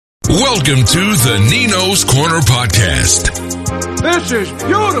Welcome to the Nino's Corner podcast. This is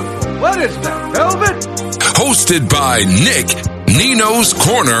beautiful. What is that, velvet? Hosted by Nick, Nino's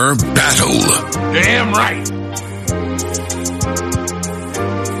Corner Battle. Damn right.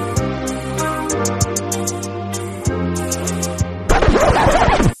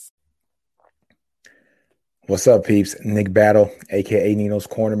 What's up, peeps? Nick Battle, aka Nino's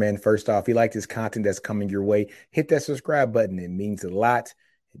Corner, man. First off, if you like this content that's coming your way, hit that subscribe button. It means a lot.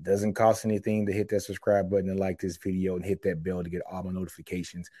 It doesn't cost anything to hit that subscribe button and like this video and hit that bell to get all my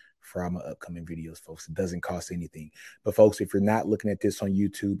notifications for all my upcoming videos, folks. It doesn't cost anything. But, folks, if you're not looking at this on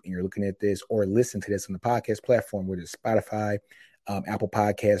YouTube and you're looking at this or listen to this on the podcast platform, whether it's Spotify, Apple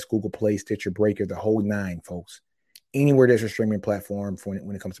Podcasts, Google Play, Stitcher, Breaker, the whole nine, folks. Anywhere there's a streaming platform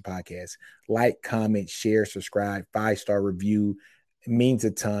when it comes to podcasts, like, comment, share, subscribe, 5-star review. It means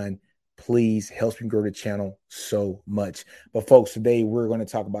a ton. Please helps me grow the channel so much. But, folks, today we're going to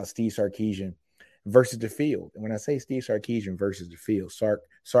talk about Steve Sarkisian versus the field. And when I say Steve Sarkisian versus the field, Sark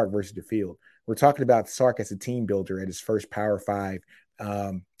versus the field, we're talking about Sark as a team builder at his first Power 5,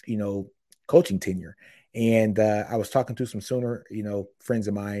 coaching tenure. And I was talking to some Sooner, friends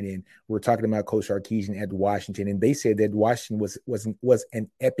of mine, and we were talking about Coach Sarkisian at Washington, and they said that Washington was an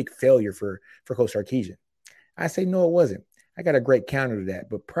epic failure for Coach Sarkisian. I say, no, it wasn't. I got a great counter to that.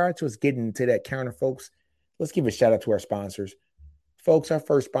 But prior to us getting into that counter, folks, let's give a shout out to our sponsors. Folks, our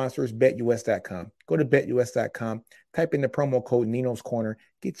first sponsor is BetUS.com. Go to BetUS.com, type in the promo code Nino's Corner,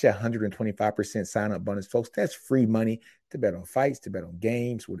 get you 125% sign-up bonus. Folks, that's free money to bet on fights, to bet on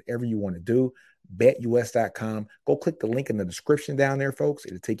games, whatever you want to do. BetUS.com. Go click the link in the description down there, folks.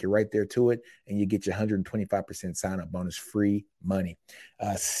 It'll take you right there to it, and you get your 125% sign-up bonus, free money.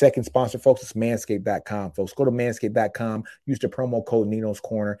 Second sponsor, folks, is Manscaped.com, folks. Go to Manscaped.com. Use the promo code Nino's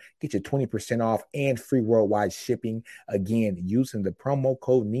Corner. Get you 20% off and free worldwide shipping. Again, using the promo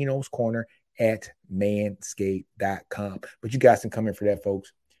code Nino's Corner at Manscaped.com. But you guys can come in for that,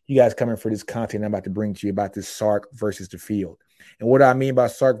 folks. You guys come in for this content I'm about to bring to you about this Sark versus the field. And what I mean by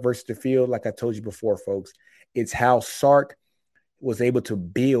Sark versus the field, like I told you before, folks, it's how Sark was able to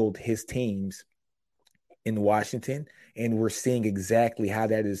build his teams in Washington. And we're seeing exactly how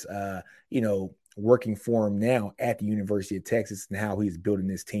that is, working for him now at the University of Texas and how he's building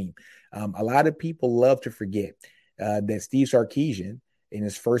this team. A lot of people love to forget that Steve Sarkisian, in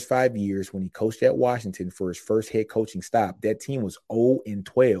his first 5 years, when he coached at Washington for his first head coaching stop, that team was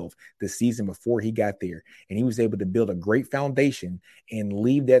 0-12 the season before he got there. And he was able to build a great foundation and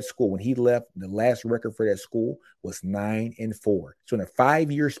leave that school. When he left, the last record for that school was 9-4. So in a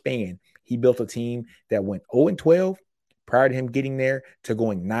 5-year span, he built a team that went 0-12 prior to him getting there to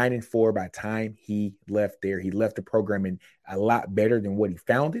going 9-4 by the time he left there. He left the program in a lot better than what he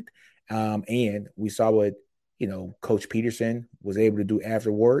found it. And we saw what Coach Peterson was able to do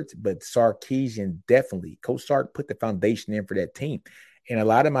afterwards, but Sarkisian definitely, Coach Sark put the foundation in for that team. And a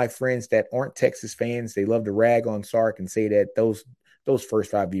lot of my friends that aren't Texas fans, they love to rag on Sark and say that those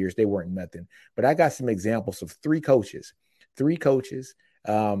first 5 years, they weren't nothing. But I got some examples of three coaches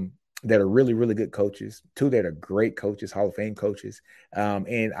that are really, really good coaches, 2 that are great coaches, Hall of Fame coaches.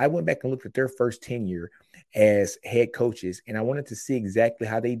 And I went back and looked at their first tenure as head coaches, and I wanted to see exactly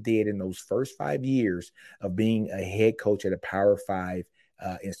how they did in those first 5 years of being a head coach at a Power 5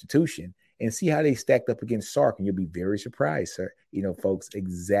 institution and see how they stacked up against Sark, and you'll be very surprised, sir. Folks,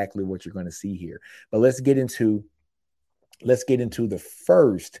 exactly what you're going to see here. But let's get into the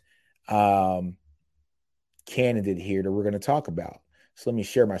first candidate here that we're going to talk about. So let me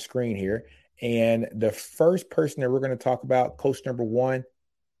share my screen here. And the first person that we're going to talk about, coach number 1,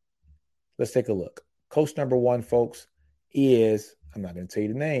 let's take a look. Coach number 1, folks, is, I'm not going to tell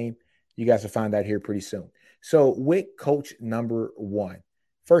you the name. You guys will find out here pretty soon. So with coach number 1,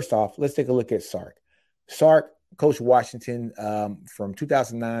 first off, let's take a look at Sark. Sark coached Washington from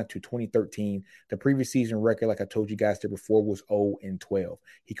 2009 to 2013. The previous season record, like I told you guys there before, was 0-12.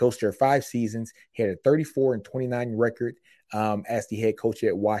 He coached there 5 seasons. He had a 34-29 record as the head coach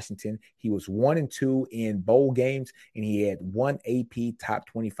at Washington. He was 1-2 in bowl games, and he had 1 AP top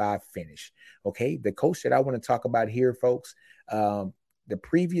 25 finish. Okay, the coach that I want to talk about here, folks, the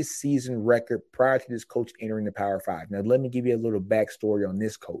previous season record prior to this coach entering the Power 5. Now, let me give you a little backstory on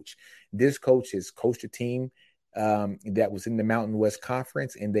this coach. This coach has coached a team that was in the Mountain West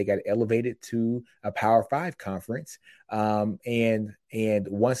Conference, and they got elevated to a Power 5 conference. And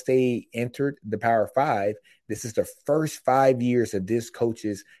once they entered the Power 5, this is the first 5 years of this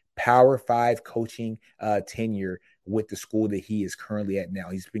coach's Power 5 coaching tenure with the school that he is currently at now.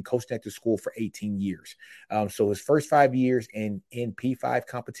 He's been coaching at the school for 18 years. So his first 5 years in P5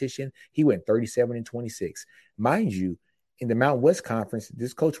 competition, he went 37-26. Mind you, in the Mountain West Conference,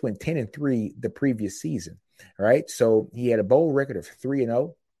 this coach went 10-3 the previous season. All right. So he had a bowl record of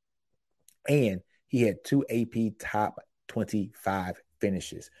 3-0, and he had 2 AP top 25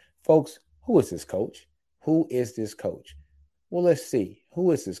 finishes. Folks, who is this coach? Who is this coach? Well, let's see.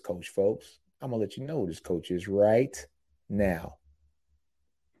 Who is this coach, folks? I'm going to let you know who this coach is right now.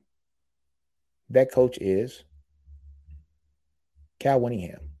 That coach is Cal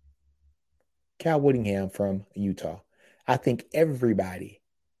Whittingham. Cal Whittingham from Utah. I think everybody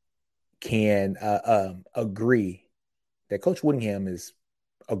can agree that Coach Whittingham is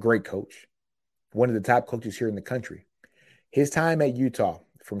a great coach, one of the top coaches here in the country. His time at Utah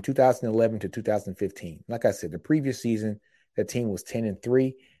from 2011 to 2015, like I said, the previous season, that team was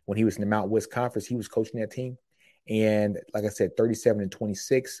 10-3. When he was in the Mountain West Conference, he was coaching that team. And like I said,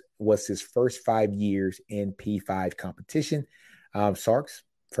 37-26 was his first 5 years in P5 competition. Sark's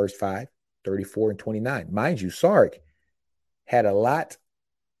first 5, 34-29. Mind you, Sark had a lot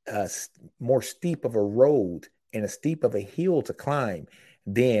more steep of a road and a steep of a hill to climb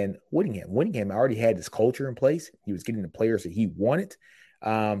than Whittingham. Whittingham already had this culture in place. He was getting the players that he wanted.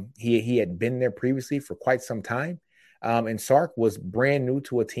 He had been there previously for quite some time. And Sark was brand new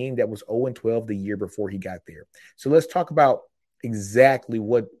to a team that was 0-12 the year before he got there. So let's talk about exactly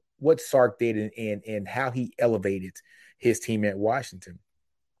what Sark did and how he elevated his team at Washington.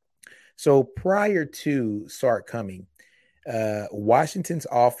 So prior to Sark coming, Washington's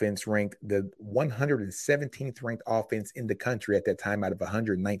offense ranked the 117th ranked offense in the country at that time out of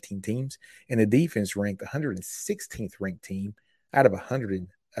 119 teams. And the defense ranked 116th ranked team out of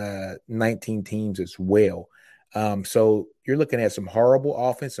 119 teams as well. So you're looking at some horrible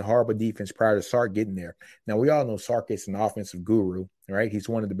offense and horrible defense prior to Sark getting there. Now, we all know Sark is an offensive guru, right? He's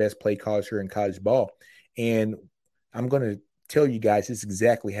one of the best play callers here in college ball. And I'm going to tell you guys this is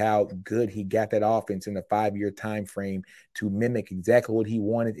exactly how good he got that offense in a 5-year time frame to mimic exactly what he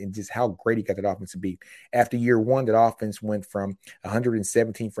wanted and just how great he got that offense to be. After year 1, that offense went from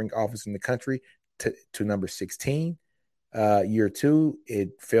 117th ranked offense in the country to number 16. Year 2, it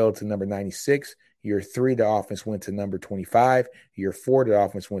fell to number 96. Year 3, the offense went to number 25. Year 4, the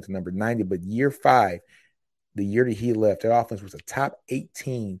offense went to number 90. But year 5, the year that he left, that offense was a top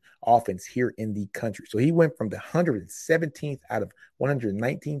 18 offense here in the country. So he went from the 117th out of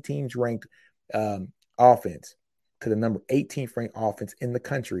 119 teams ranked offense to the number 18th ranked offense in the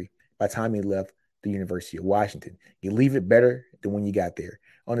country by the time he left the University of Washington. You leave it better than when you got there.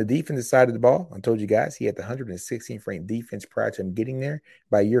 On the defensive side of the ball, I told you guys, he had the 116th ranked defense prior to him getting there.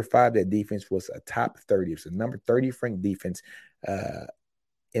 By year 5, that defense was a top 30. It was a number 30 ranked defense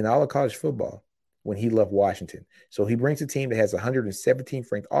in all of college football when he left Washington. So he brings a team that has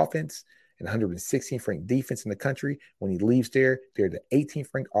 117th ranked offense and 116th ranked defense in the country. When he leaves there, they're the 18th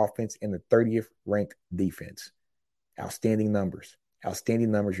ranked offense and the 30th ranked defense. Outstanding numbers.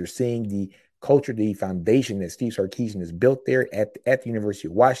 Outstanding numbers. You're seeing the culture, the foundation that Steve Sarkisian has built there at the University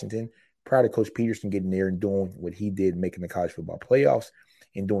of Washington, prior to Coach Peterson getting there and doing what he did, making the college football playoffs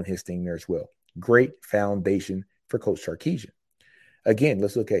and doing his thing there as well. Great foundation for Coach Sarkisian. Again,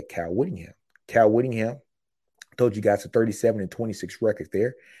 let's look at Cal Whittingham. Cal Whittingham, told you guys, a 37-26 record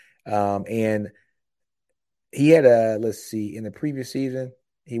there. And he had in the previous season,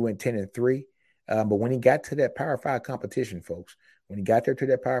 he went 10-3. But when he got to that Power 5 competition, folks, when he got there to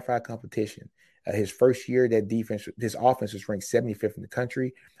that Power 5 competition, his first year, his offense was ranked 75th in the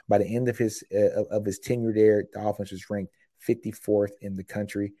country. By the end of his tenure there, the offense was ranked 54th in the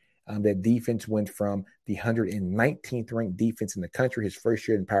country. That defense went from the 119th ranked defense in the country his first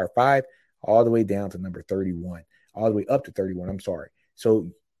year in Power 5 all the way down to number 31, all the way up to 31. I'm sorry.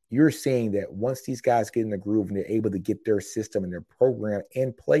 So you're saying that once these guys get in the groove and they're able to get their system and their program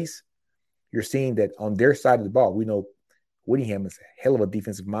in place, you're seeing that on their side of the ball, we know Whittingham is a hell of a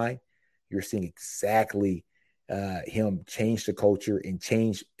defensive mind. You're seeing exactly him change the culture and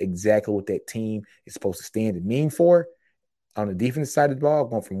change exactly what that team is supposed to stand and mean for. On the defensive side of the ball,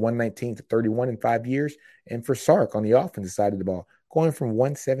 going from 119 to 31 in 5 years. And for Sark on the offensive side of the ball, going from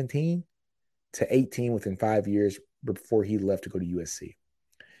 117 to 18 within 5 years before he left to go to USC.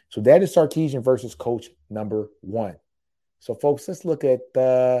 So that is Sarkisian versus coach number 1. So, folks, let's look at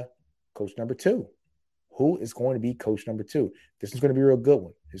coach number 2. Who is going to be coach number 2? This is going to be a real good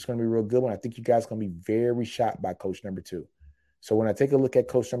one. It's going to be a real good one. I think you guys are going to be very shocked by coach number 2. So when I take a look at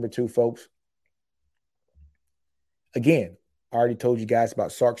coach number 2, folks, again, I already told you guys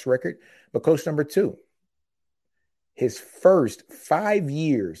about Sark's record, but coach number 2, his first 5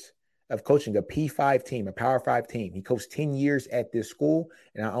 years of coaching a P5 team, a Power 5 team. He coached 10 years at this school,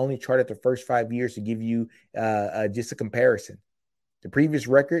 and I only charted the first 5 years to give you just a comparison. The previous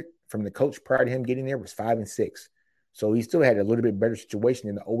record from the coach prior to him getting there was 5-6. So he still had a little bit better situation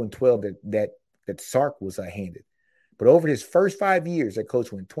than the 0-12 that Sark was handed. But over his first 5 years, that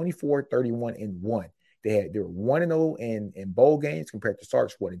coach went 24, 31, and 1. They were 1-0 in bowl games compared to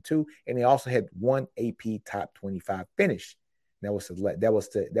Sark's 1-2, and they also had one AP top 25 finish. That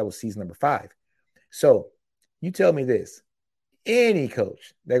was season number 5. So you tell me this: any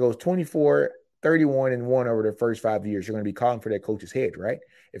coach that goes 24, 31, and 1 over their first 5 years, you're going to be calling for that coach's head, right?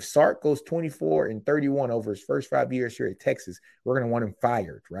 If Sark goes 24 and 31 over his first 5 years here at Texas, we're going to want him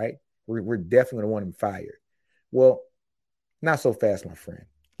fired, right? We're definitely going to want him fired. Well, not so fast, my friend.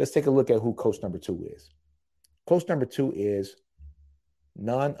 Let's take a look at who coach number 2 is. Coach number 2 is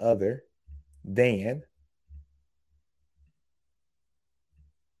none other than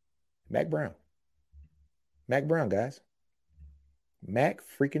Mack Brown. Mack Brown, guys. Mack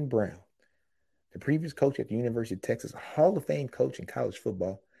freaking Brown. The previous coach at the University of Texas, a Hall of Fame coach in college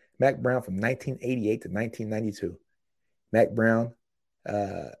football. Mack Brown from 1988 to 1992. Mack Brown,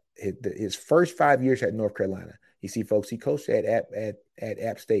 his first 5 years at North Carolina. You see, folks, he coached at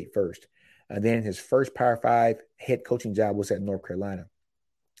App State first. And then his first Power 5 head coaching job was at North Carolina.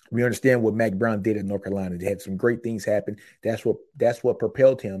 We understand what Mack Brown did at North Carolina. They had some great things happen. That's what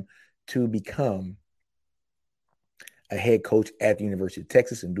propelled him to become a head coach at the University of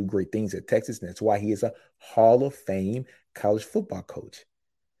Texas and do great things at Texas. And that's why he is a Hall of Fame college football coach.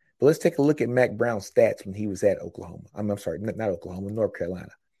 But let's take a look at Mack Brown's stats when he was at Oklahoma. I'm sorry, not Oklahoma, North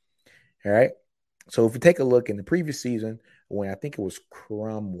Carolina. All right. So if you take a look in the previous season, when I think it was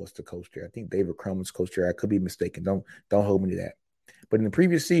Crum was the coach there. I think David Crum was coach there. I could be mistaken. Don't hold me to that. But in the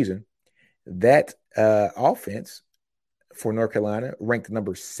previous season, that offense for North Carolina ranked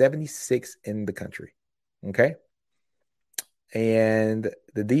number 76 in the country. Okay. And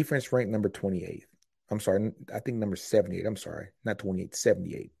the defense ranked number 28. I'm sorry, I think number 78. I'm sorry, not 28,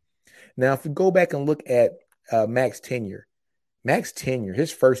 78. Now, if we go back and look at Mack's tenure,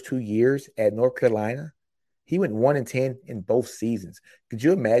 his first 2 years at North Carolina, he went 1-10 in both seasons. Could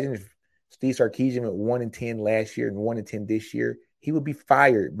you imagine if Steve Sarkisian went 1-10 last year and 1-10 this year? He would be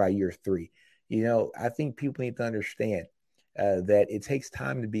fired by year 3. You know, I think people need to understand that it takes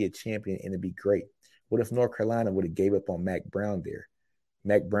time to be a champion and to be great. What if North Carolina would have gave up on Mack Brown there?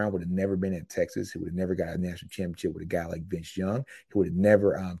 Mack Brown would have never been at Texas. He would have never got a national championship with a guy like Vince Young. He would have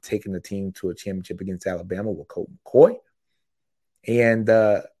never taken the team to a championship against Alabama with Colt McCoy. And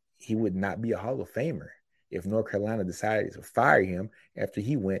he would not be a Hall of Famer if North Carolina decided to fire him after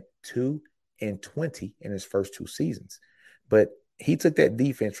he went 2-20 in his first 2 seasons. But he took that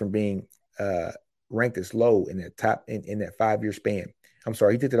defense from being ranked as low in that top in that 5-year span. I'm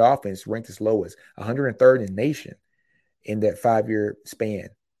sorry, he took that offense ranked as low as 103rd in the nation in that 5-year span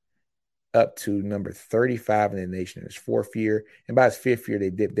up to number 35 in the nation in his 4th year. And by his 5th year,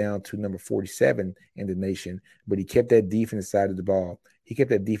 they dipped down to number 47 in the nation. But he kept that defensive side of the ball. He kept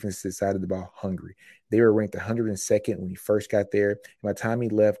that defensive side of the ball hungry. They were ranked 102nd when he first got there. And by the time he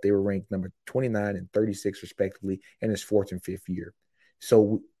left, they were ranked number 29 and 36 respectively in his 4th and 5th year.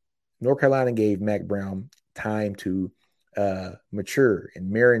 So North Carolina gave Mack Brown time to mature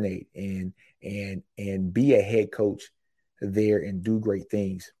and marinate and be a head coach there and do great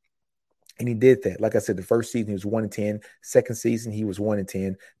things. And he did that. Like I said, the first season he was 1-10. Second season he was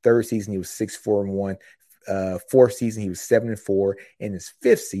 1-10. Third season he was 6-4-1. 4th season he was 7-4. And his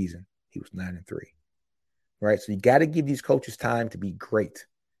 5th season he was 9-3. Right. So you got to give these coaches time to be great.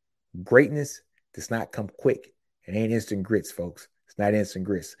 Greatness does not come quick. It ain't instant grits, folks. It's not instant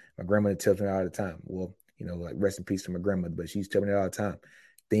grits. My grandmother tells me all the time. Well, you know, like rest in peace to my grandmother, but she's telling me all the time.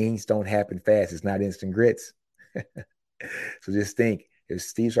 Things don't happen fast. It's not instant grits. So just think, if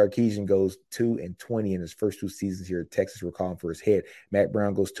Steve Sarkisian goes 2-20 in his first 2 seasons here at Texas, we're calling for his head. Mack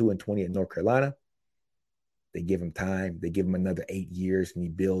Brown goes 2-20 at North Carolina. They give him time. They give him another 8 years, and he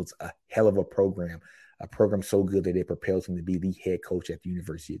builds a hell of a program so good that it propels him to be the head coach at the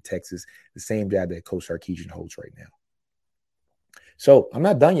University of Texas, the same job that Coach Sarkisian holds right now. So I'm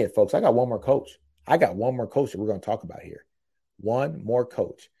not done yet, folks. I got one more coach that we're going to talk about here. One more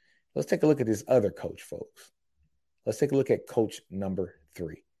coach. Let's take a look at this other coach, folks. Let's take a look at coach number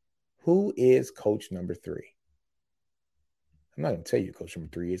 3. Who is coach number 3? I'm not going to tell you who coach number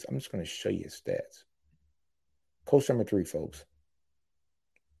 3 is. I'm just going to show you his stats. Coach number 3, folks.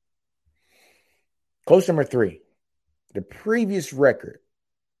 Coach number 3. The previous record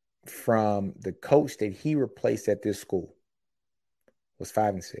from the coach that he replaced at this school was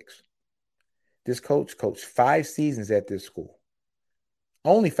 5-6. This coach coached 5 seasons at this school.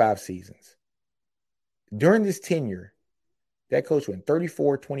 Only 5 seasons. During this tenure, that coach went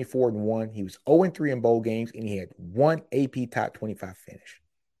 34, 24-1. He was 0-3 in bowl games, and he had one AP top 25 finish.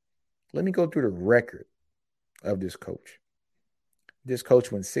 Let me go through the record of this coach. This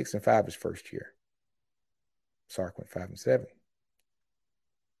coach went 6-5 his first year. Sark went 5-7.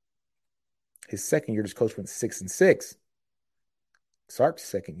 His second year, this coach went 6-6. Sark's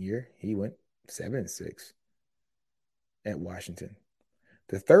second year, he went 7-6 at Washington.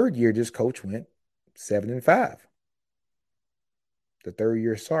 The third year, this coach went 7-5. The third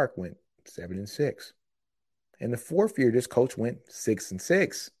year, Sark went 7-6. And the fourth year, this coach went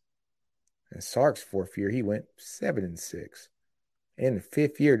 6-6. And Sark's fourth year, he went 7-6. And the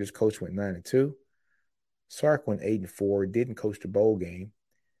fifth year, this coach went 9-2. Sark went 8-4, didn't coach the bowl game,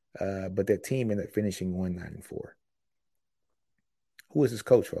 but that team ended up finishing 9-4. Who is this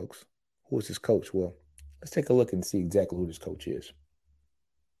coach, folks? Who is this coach? Well, let's take a look and see exactly who this coach is.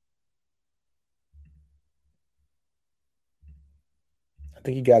 I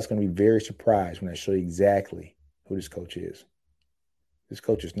think you guys are going to be very surprised when I show you exactly who this coach is. This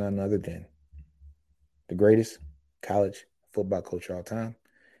coach is none other than the greatest college football coach of all time,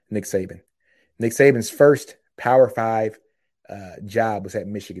 Nick Saban. Nick Saban's first Power 5 job was at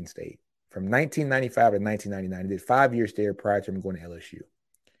Michigan State. From 1995 to 1999, he did 5 years there prior to him going to LSU.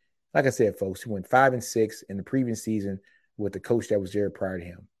 Like I said, folks, he went 5-6 in the previous season with the coach that was there prior to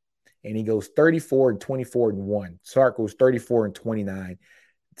him. And he goes 34-24-1. Sark goes 34-29.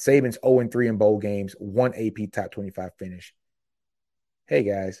 Saban's 0-3 in bowl games, 1 AP top 25 finish. Hey,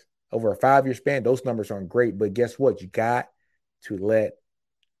 guys, over a 5-year span, those numbers aren't great, but guess what? You got to let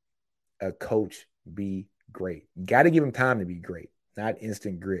a coach be great. You got to give him time to be great, not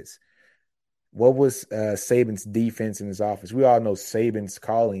instant grits. What was Saban's defense in his office? We all know Saban's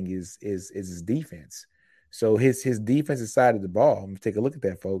calling is his defense. So his defensive side of the ball, I'm going to take a look at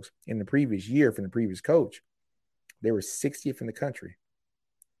that, folks. In the previous year from the previous coach, they were 60th in the country.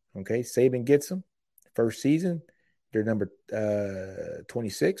 Okay, Saban gets them. First season, they're number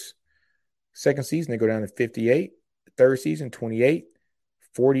 26. Second season, they go down to 58. Third season, 28.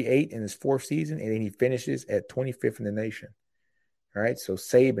 48 in his fourth season, and then he finishes at 25th in the nation. All right, so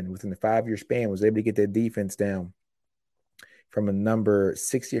Saban, within the 5-year span, was able to get that defense down from a number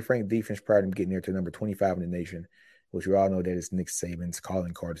 60th ranked defense prior to him getting there to number 25 in the nation, which we all know that is Nick Saban's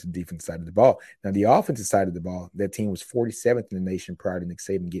calling card. It's the defensive side of the ball. Now, the offensive side of the ball, that team was 47th in the nation prior to Nick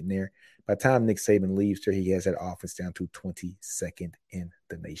Saban getting there. By the time Nick Saban leaves there, he has that offense down to 22nd in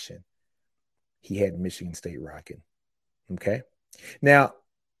the nation. He had Michigan State rocking. Okay? Now,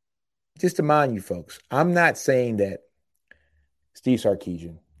 just to mind you folks, I'm not saying that Steve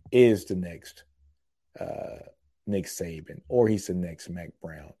Sarkisian is the next Nick Saban, or he's the next Mack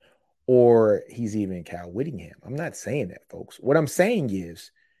Brown, or he's even Cal Whittingham. I'm not saying that, folks. What I'm saying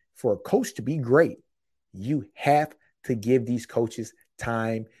is, for a coach to be great, you have to give these coaches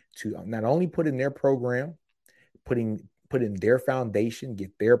time to not only put in their program, put in their foundation,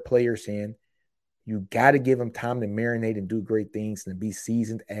 get their players in. You got to give them time to marinate and do great things and be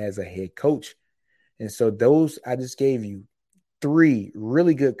seasoned as a head coach. And so those, I just gave you 3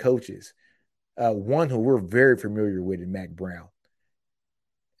 really good coaches. One who we're very familiar with in Mack Brown.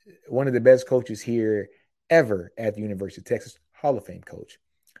 One of the best coaches here ever at the University of Texas, Hall of Fame coach.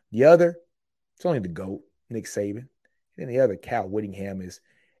 The other, it's only the GOAT, Nick Saban. And the other, Cal Whittingham,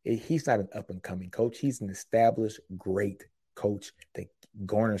 he's not an up-and-coming coach. He's an established, great coach that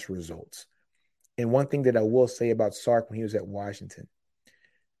garners results. And one thing that I will say about Sark when he was at Washington,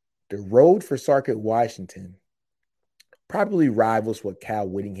 the road for Sark at Washington probably rivals what Cal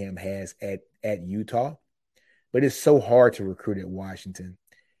Whittingham has at Utah, but it's so hard to recruit at Washington.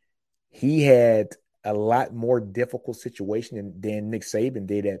 He had a lot more difficult situation than Nick Saban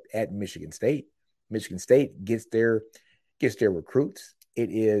did at Michigan State. Michigan State gets their recruits. It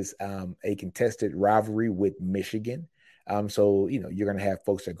is a contested rivalry with Michigan. So, you're going to have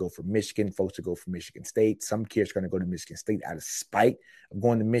folks that go for Michigan, folks that go for Michigan State. Some kids are going to go to Michigan State out of spite of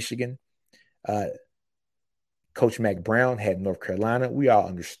going to Michigan. Coach Mack Brown had North Carolina. We all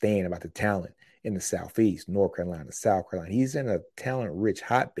understand about the talent in the Southeast, North Carolina, South Carolina. He's in a talent-rich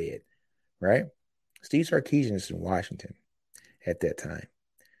hotbed, right? Steve Sarkisian is in Washington at that time.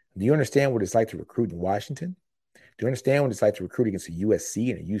 Do you understand what it's like to recruit in Washington? Do you understand what it's like to recruit against a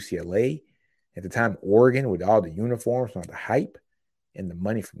USC and a UCLA? At the time, Oregon, with all the uniforms and all the hype and the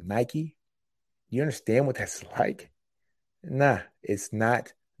money from Nike. Do you understand what that's like? Nah, it's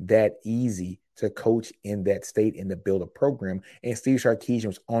not that easy to coach in that state and to build a program. And Steve Sarkisian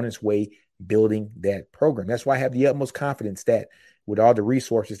was on his way building that program. That's why I have the utmost confidence that with all the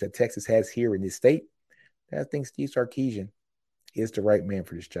resources that Texas has here in this state, I think Steve Sarkisian is the right man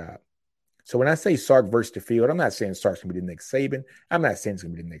for this job. So when I say Sark versus the field, I'm not saying Sark's going to be the next Saban. I'm not saying it's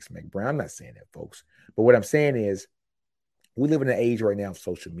going to be the next Mack Brown. I'm not saying that, folks. But what I'm saying is we live in an age right now of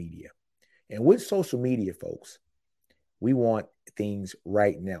social media. And with social media, folks, we want things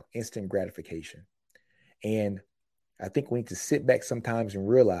right now, instant gratification. And I think we need to sit back sometimes and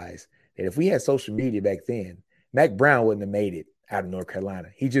realize that if we had social media back then, Mack Brown wouldn't have made it out of North Carolina.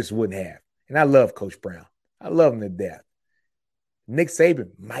 He just wouldn't have. And I love Coach Brown. I love him to death. Nick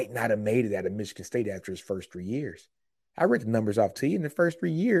Saban might not have made it out of Michigan State after his first 3 years. I read the numbers off to you. In the first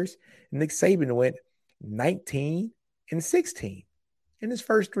 3 years, Nick Saban went 19-16 in his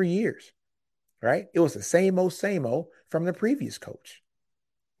first 3 years, right? It was the same old from the previous coach.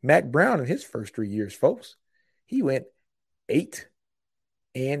 Mack Brown in his first 3 years, folks, he went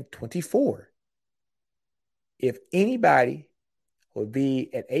 8-24. If anybody would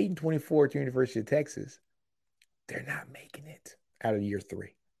be at 8-24 at the University of Texas, they're not making it out of year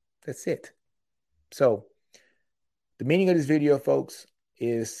 3. That's it. So the meaning of this video, folks,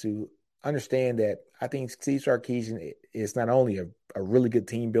 is to understand that I think Steve Sarkisian is not only a really good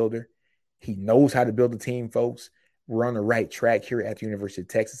team builder, he knows how to build a team, folks. We're on the right track here at the University of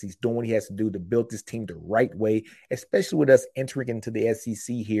Texas. He's doing what he has to do to build this team the right way, especially with us entering into the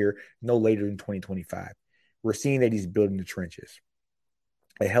SEC here no later than 2025. We're seeing that he's building the trenches.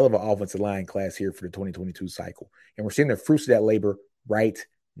 A hell of an offensive line class here for the 2022 cycle. And we're seeing the fruits of that labor right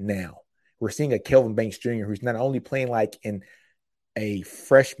now. We're seeing a Kelvin Banks Jr. who's not only playing like a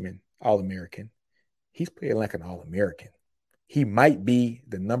freshman All-American, he's playing like an All-American. He might be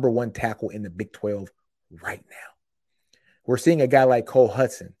the number 1 tackle in the Big 12 right now. We're seeing a guy like Cole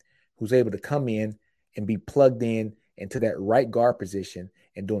Hudson who's able to come in and be plugged in into that right guard position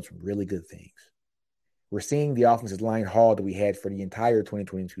and doing some really good things. We're seeing the offensive line haul that we had for the entire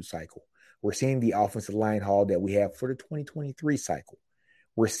 2022 cycle. We're seeing the offensive line haul that we have for the 2023 cycle.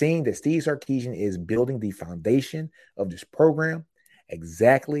 We're seeing that Steve Sarkisian is building the foundation of this program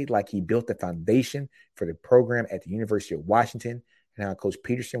exactly like he built the foundation for the program at the University of Washington, and how Coach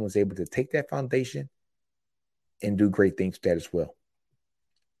Peterson was able to take that foundation and do great things with that as well.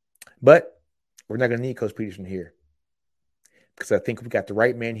 But we're not going to need Coach Peterson here, because I think we got the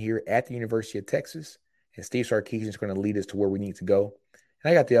right man here at the University of Texas, and Steve Sarkisian is going to lead us to where we need to go.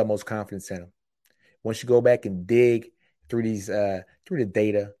 And I got the utmost confidence in him. Once you go back and dig through through the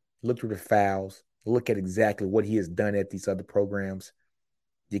data, look through the files, look at exactly what he has done at these other programs,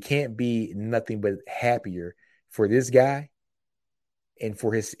 you can't be nothing but happier for this guy and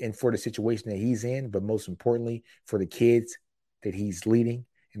for the situation that he's in, but most importantly, for the kids that he's leading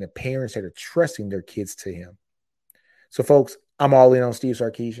and the parents that are trusting their kids to him. So, folks, I'm all in on Steve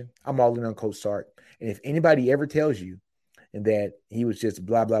Sarkisian. I'm all in on Coach Sark. And if anybody ever tells you that he was just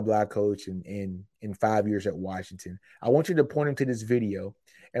blah, blah, blah coach in 5 years at Washington, I want you to point him to this video,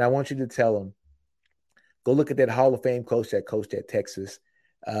 and I want you to tell him, go look at that Hall of Fame coach that coached at Texas,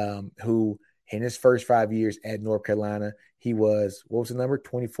 who in his first 5 years at North Carolina, he was, what was the number?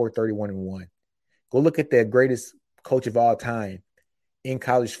 24, 31, and 1. Go look at the greatest coach of all time in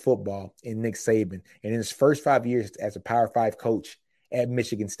college football in Nick Saban. And in his first 5 years as a Power 5 coach at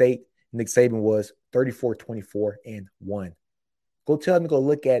Michigan State, Nick Saban was 34, 24, and 1. Go tell him to go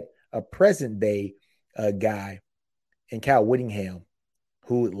look at a present day guy in Cal Whittingham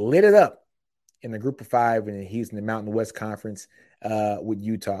who lit it up in the group of 5, and he's in the Mountain West Conference with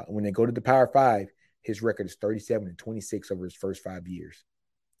Utah. When they go to the Power 5, his record is 37-26 over his first 5 years.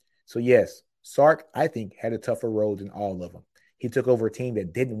 So, yes, Sark, I think, had a tougher road than all of them. He took over a team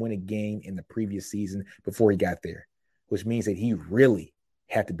that didn't win a game in the previous season before he got there, which means that he really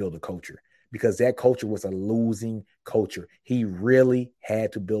had to build a culture, because that culture was a losing culture. He really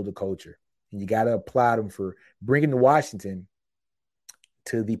had to build a culture. And you got to applaud him for bringing Washington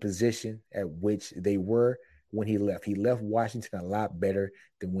to the position at which they were when he left. He left Washington a lot better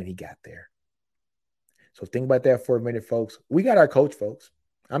than when he got there. So think about that for a minute, folks. We got our coach, folks.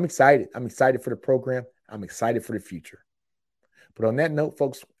 I'm excited. I'm excited for the program. I'm excited for the future. But on that note,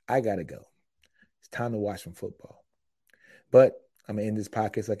 folks, I got to go. It's time to watch some football. But I'm going to end this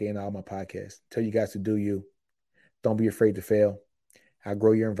podcast like I end all my podcasts. Tell you guys to do you. Don't be afraid to fail.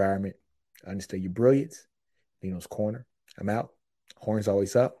 Outgrow your environment. Understand your brilliance. Nino's Corner. I'm out. Horns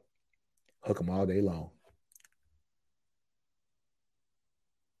always up. Hook 'em all day long.